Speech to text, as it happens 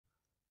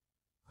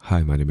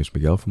Hi, my name is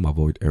Miguel from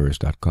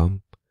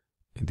avoiderrors.com.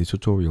 In this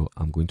tutorial,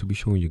 I'm going to be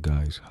showing you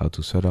guys how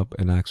to set up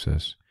and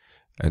access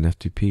an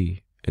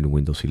FTP in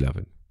Windows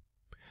 11.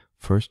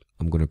 First,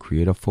 I'm going to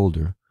create a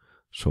folder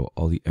so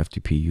all the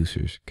FTP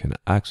users can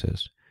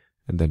access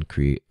and then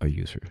create a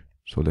user.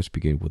 So let's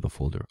begin with a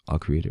folder. I'll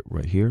create it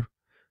right here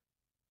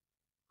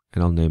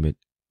and I'll name it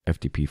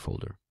FTP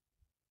folder.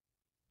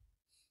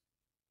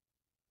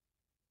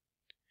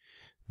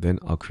 Then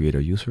I'll create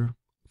a user.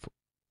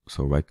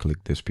 So right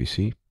click this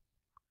PC,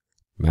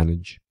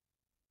 manage,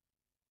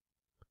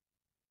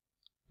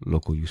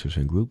 local users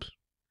and groups,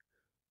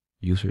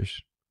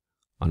 users,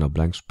 on a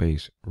blank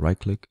space, right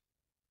click,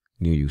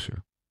 new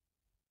user.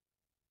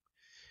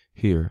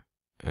 Here,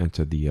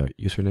 enter the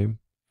username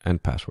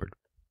and password.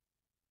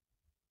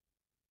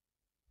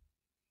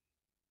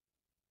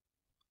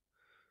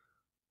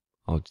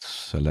 I'll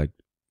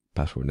select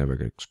password never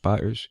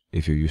expires.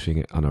 If you're using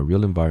it on a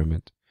real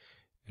environment,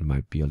 it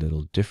might be a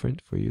little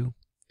different for you.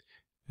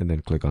 And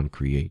then click on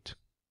create.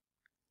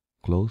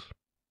 Close.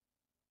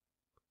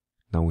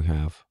 Now we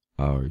have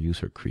our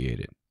user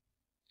created.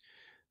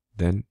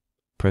 Then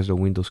press the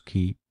Windows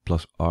key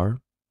plus R.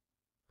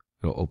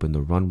 It'll open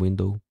the run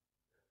window.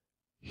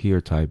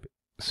 Here type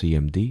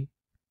CMD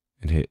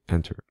and hit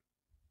enter.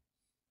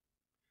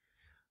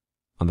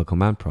 On the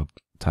command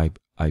prompt, type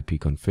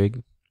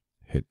ipconfig,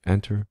 hit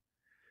enter,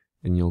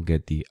 and you'll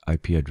get the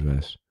IP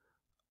address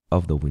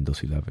of the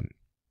Windows 11.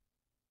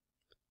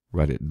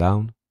 Write it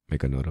down,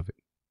 make a note of it.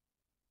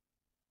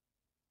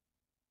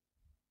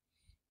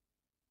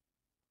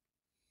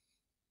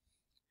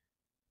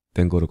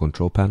 Then go to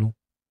Control Panel,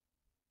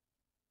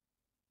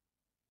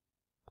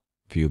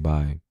 View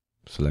by,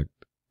 select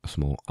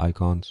small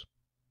icons,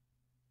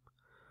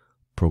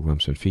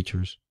 Programs and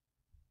Features,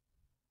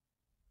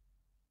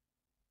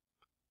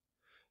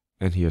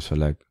 and here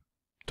select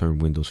Turn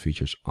Windows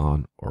Features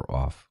on or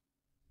off.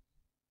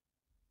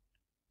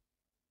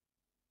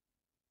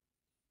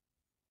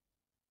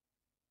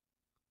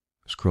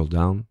 Scroll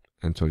down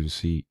until you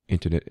see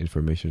Internet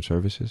Information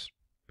Services,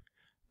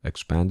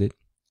 expand it,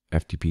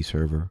 FTP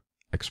Server,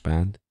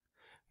 expand,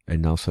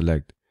 and now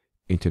select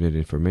Internet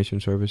Information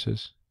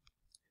Services,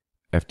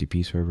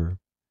 FTP Server,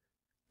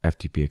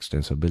 FTP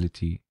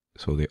Extensibility,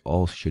 so they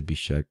all should be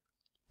checked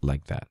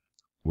like that.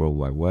 World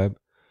Wide Web,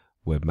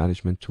 Web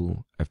Management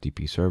Tool,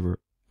 FTP Server,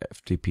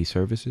 FTP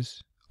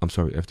Services,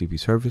 FTP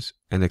Service,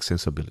 and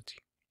Extensibility.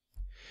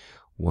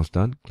 Once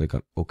done, click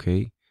on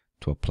OK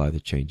to apply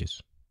the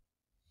changes.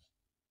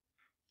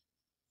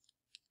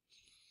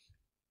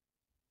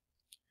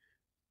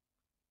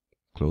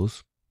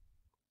 Close.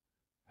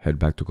 Head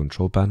back to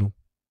Control Panel,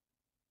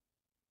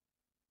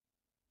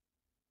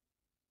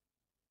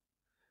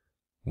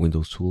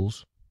 Windows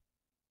Tools,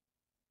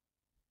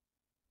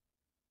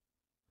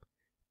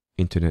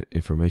 Internet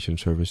Information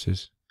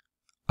Services,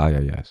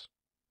 IIS.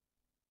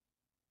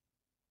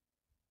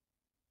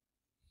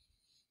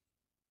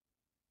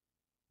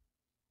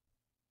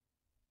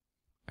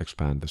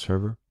 Expand the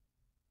server,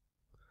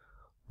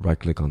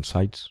 right-click on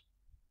Sites,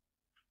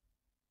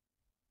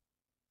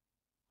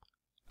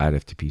 add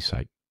FTP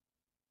Site.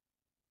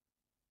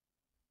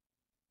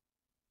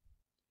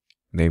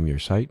 Name your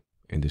site,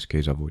 in this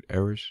case avoid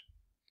errors.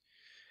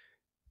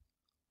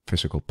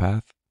 Physical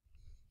path.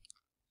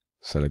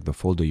 Select the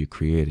folder you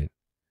created.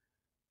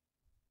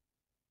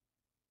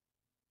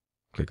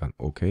 Click on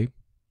OK.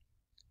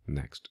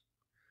 Next.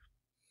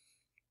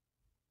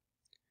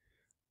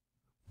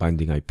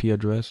 Binding IP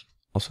address.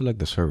 I'll select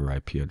the server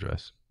IP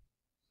address.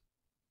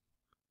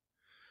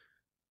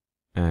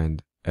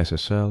 And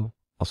SSL.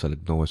 I'll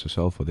select no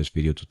SSL for this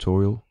video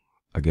tutorial.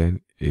 Again,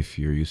 if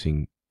you're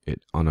using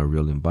it on a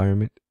real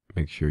environment,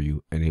 make sure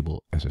you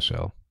enable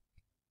SSL.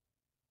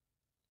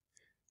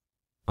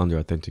 Under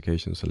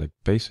authentication, select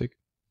basic,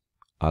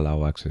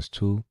 allow access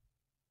to.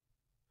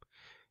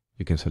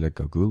 You can select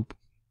a group,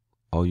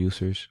 all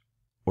users,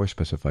 or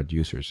specified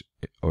users,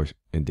 or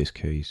in this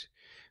case,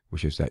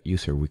 which is that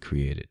user we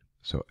created.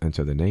 So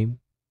enter the name,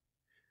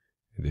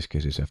 in this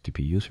case it's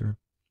FTP user,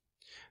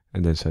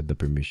 and then set the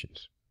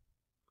permissions.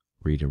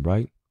 Read and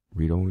write,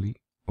 read only,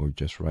 or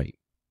just write.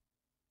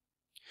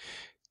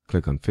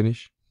 Click on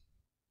finish.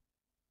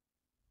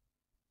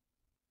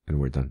 And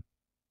we're done.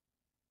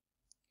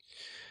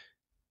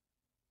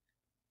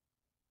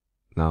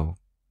 Now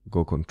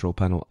go Control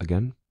Panel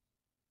again.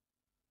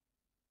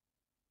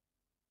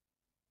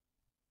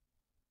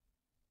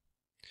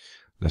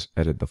 Let's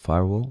edit the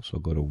firewall. So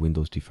go to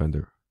Windows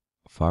Defender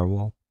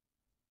Firewall.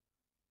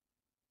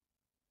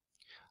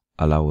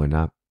 Allow an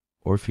app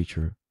or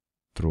feature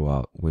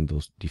throughout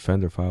Windows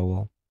Defender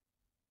Firewall.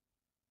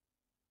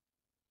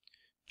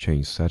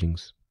 Change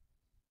settings.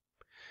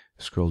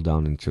 Scroll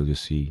down until you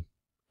see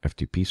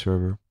FTP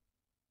Server,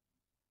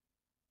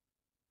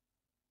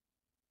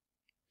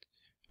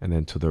 and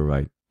then to the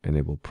right,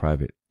 enable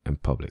private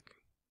and public.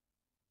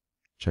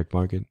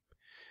 Checkmark it,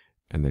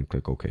 and then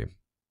click OK.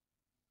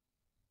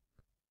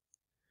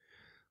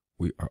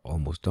 We are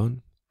almost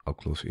done. I'll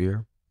close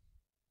here.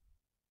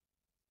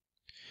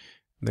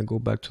 And then go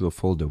back to the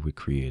folder we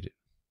created.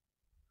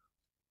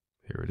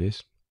 Here it it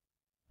is.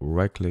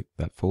 Right click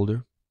that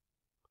folder,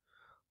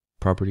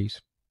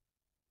 properties,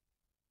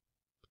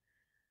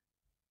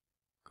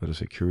 go to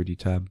security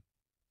tab,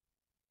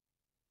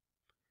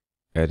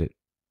 edit,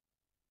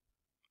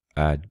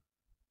 add,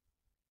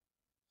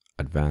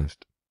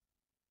 advanced,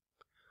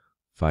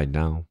 find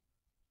now,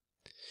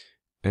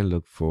 and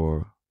look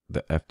for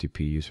the FTP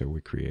user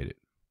we created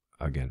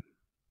again.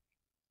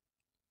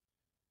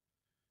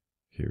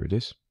 Here it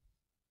is.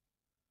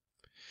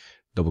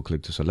 Double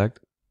click to select.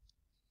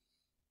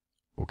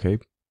 Okay.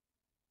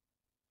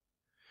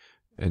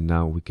 And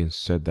now we can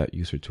set that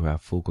user to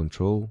have full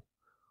control.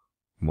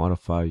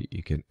 Modify,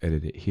 you can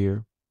edit it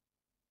here.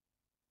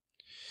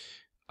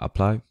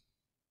 Apply.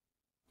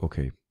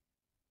 Okay.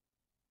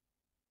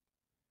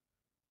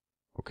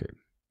 Okay.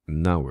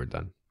 Now we're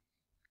done.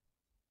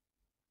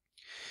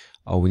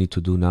 All we need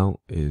to do now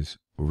is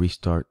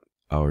restart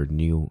our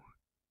new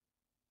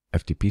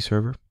FTP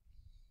server.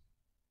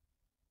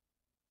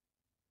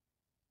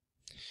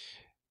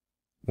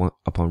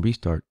 Upon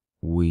restart,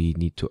 we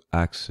need to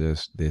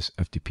access this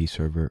FTP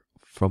server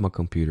from a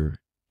computer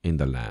in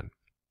the LAN.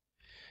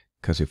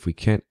 Because if we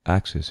can't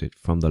access it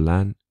from the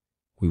LAN,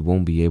 we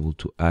won't be able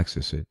to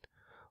access it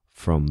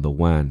from the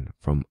WAN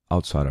from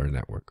outside our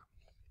network.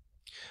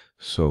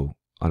 So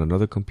on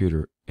another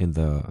computer in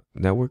the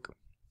network,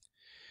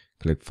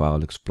 click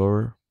File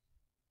Explorer,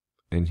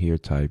 and here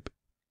type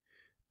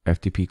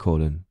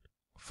FTP://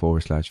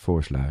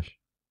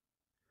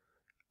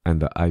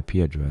 and the IP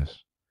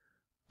address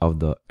of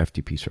the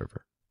FTP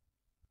server,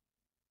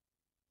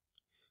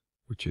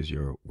 which is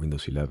your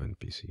Windows 11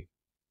 PC.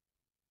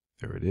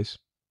 There it is.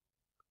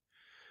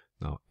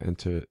 Now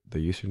enter the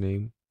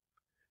username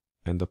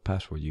and the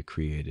password you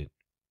created.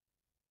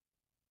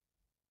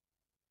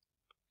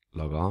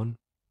 Log on.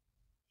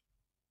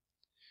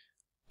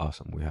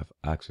 Awesome. We have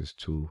access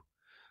to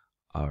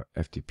our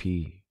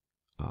FTP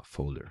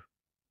folder.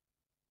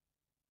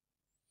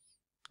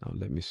 Now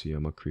let me see.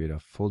 I'm going to create a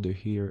folder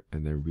here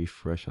and then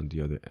refresh on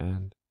the other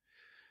end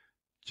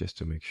just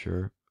to make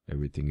sure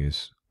everything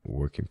is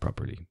working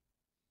properly.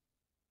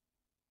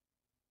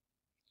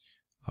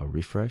 I'll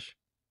refresh.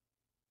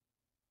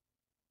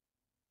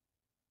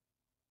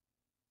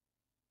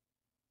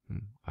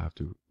 I have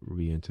to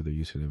re-enter the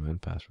username and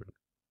password.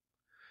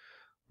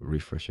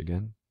 Refresh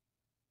again.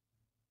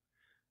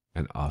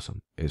 And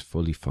awesome, it's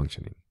fully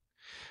functioning.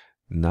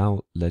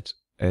 Now let's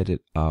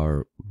edit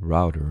our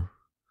router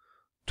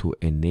to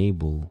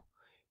enable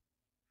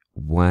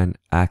WAN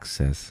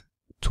access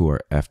to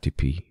our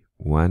FTP.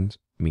 WAN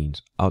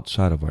means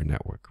outside of our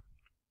network.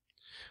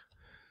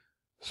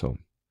 So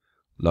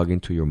log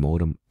into your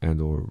modem and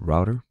or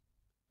router.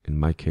 In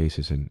my case,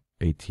 it's an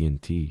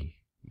AT&T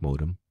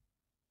modem.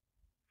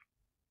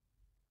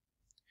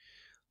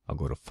 I'll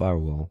go to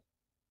Firewall,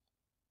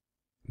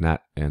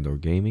 NAT and or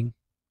gaming.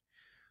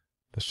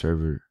 The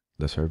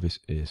service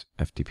is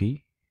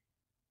FTP,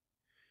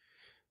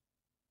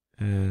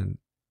 and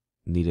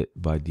needed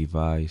by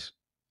device,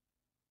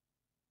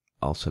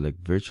 I'll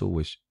select virtual,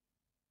 which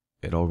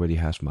it already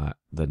has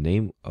the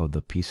name of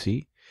the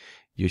PC.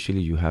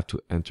 Usually you have to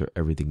enter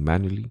everything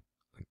manually,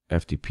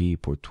 like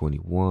FTP port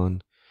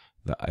 21,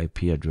 the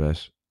IP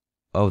address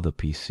of the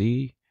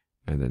PC,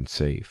 and then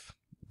save.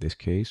 This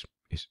case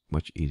is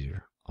much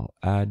easier. I'll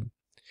add.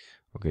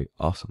 Okay,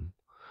 awesome.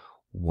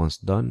 Once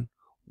done,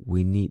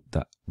 we need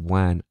the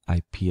WAN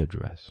IP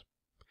address.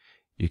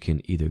 You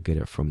can either get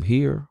it from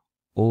here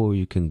or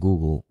you can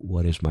Google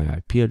what is my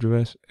IP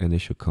address and it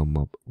should come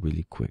up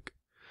really quick.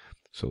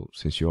 So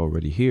since you're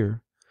already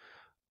here,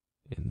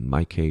 in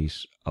my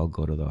case, I'll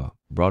go to the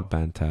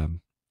broadband tab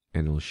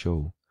and it'll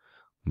show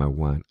my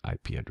WAN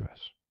IP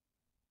address.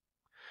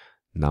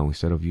 Now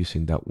instead of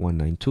using that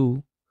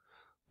 192,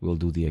 we'll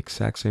do the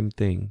exact same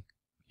thing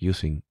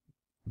using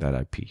that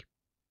IP.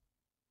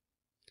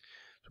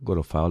 So go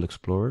to File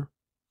Explorer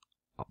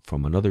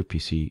from another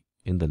PC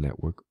in the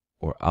network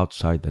or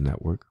outside the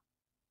network.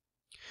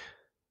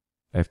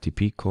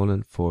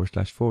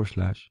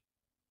 FTP://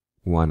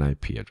 WAN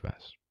IP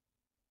address.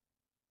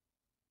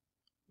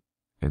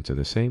 Enter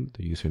the same,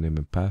 the username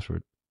and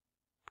password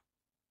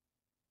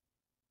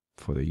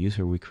for the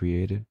user we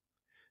created,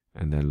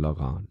 and then log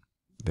on.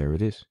 There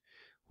it is.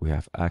 We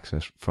have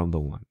access from the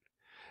WAN.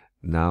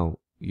 Now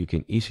you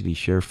can easily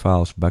share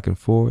files back and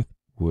forth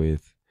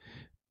with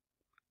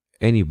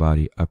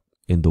anybody up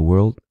in the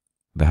world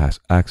that has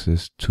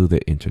access to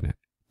the internet.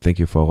 Thank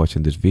you for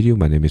watching this video.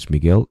 My name is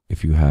Miguel.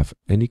 If you have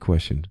any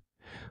questions,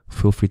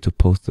 feel free to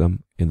post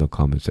them in the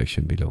comment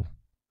section below.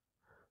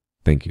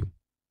 Thank you.